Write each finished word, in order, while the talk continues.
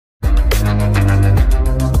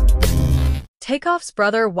Takeoff's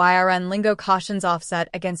brother YRN Lingo cautions Offset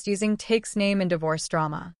against using Take's name in divorce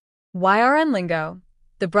drama. YRN Lingo,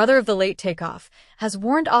 the brother of the late Takeoff, has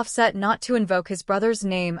warned Offset not to invoke his brother's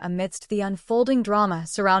name amidst the unfolding drama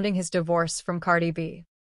surrounding his divorce from Cardi B.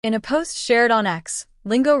 In a post shared on X,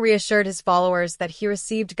 Lingo reassured his followers that he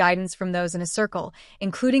received guidance from those in his circle,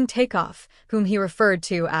 including Takeoff, whom he referred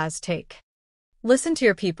to as Take. "Listen to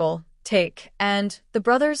your people, Take, and the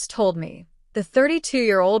brothers told me," the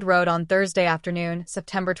 32-year-old wrote on Thursday afternoon,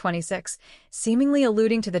 September 26, seemingly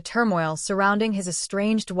alluding to the turmoil surrounding his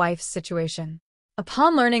estranged wife's situation.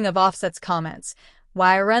 Upon learning of Offset's comments,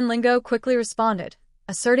 YRN Lingo quickly responded,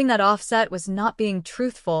 asserting that Offset was not being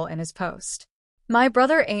truthful in his post. "My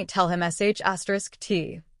brother ain't tell him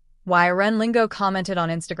sh*t," YRN Lingo commented on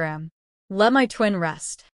Instagram. "Let my twin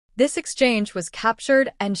rest." This exchange was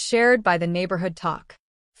captured and shared by the Neighborhood Talk.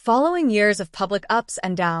 Following years of public ups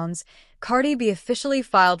and downs, Cardi B officially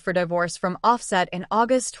filed for divorce from Offset in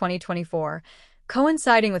August 2024,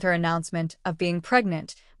 coinciding with her announcement of being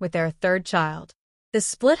pregnant with their third child. The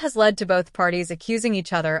split has led to both parties accusing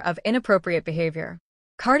each other of inappropriate behavior.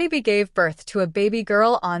 Cardi B gave birth to a baby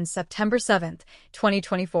girl on September 7,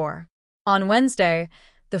 2024. On Wednesday,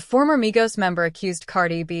 the former Migos member accused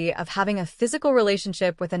Cardi B of having a physical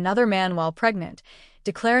relationship with another man while pregnant,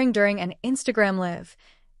 declaring during an Instagram live,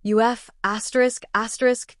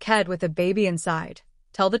 "ked with a baby inside.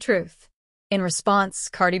 Tell the truth." In response,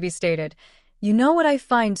 Cardi B stated, "You know what I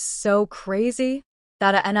find so crazy?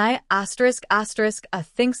 That a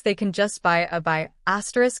thinks they can just buy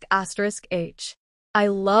h. I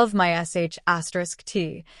love my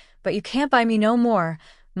sh*t, but you can't buy me no more,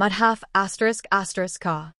 mudhalf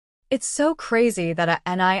ka. It's so crazy that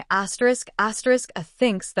a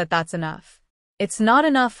thinks that that's enough. It's not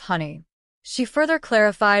enough, honey." She further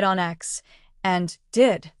clarified on X, and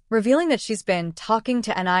did, revealing that she's been talking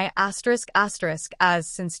to as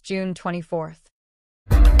since June 24.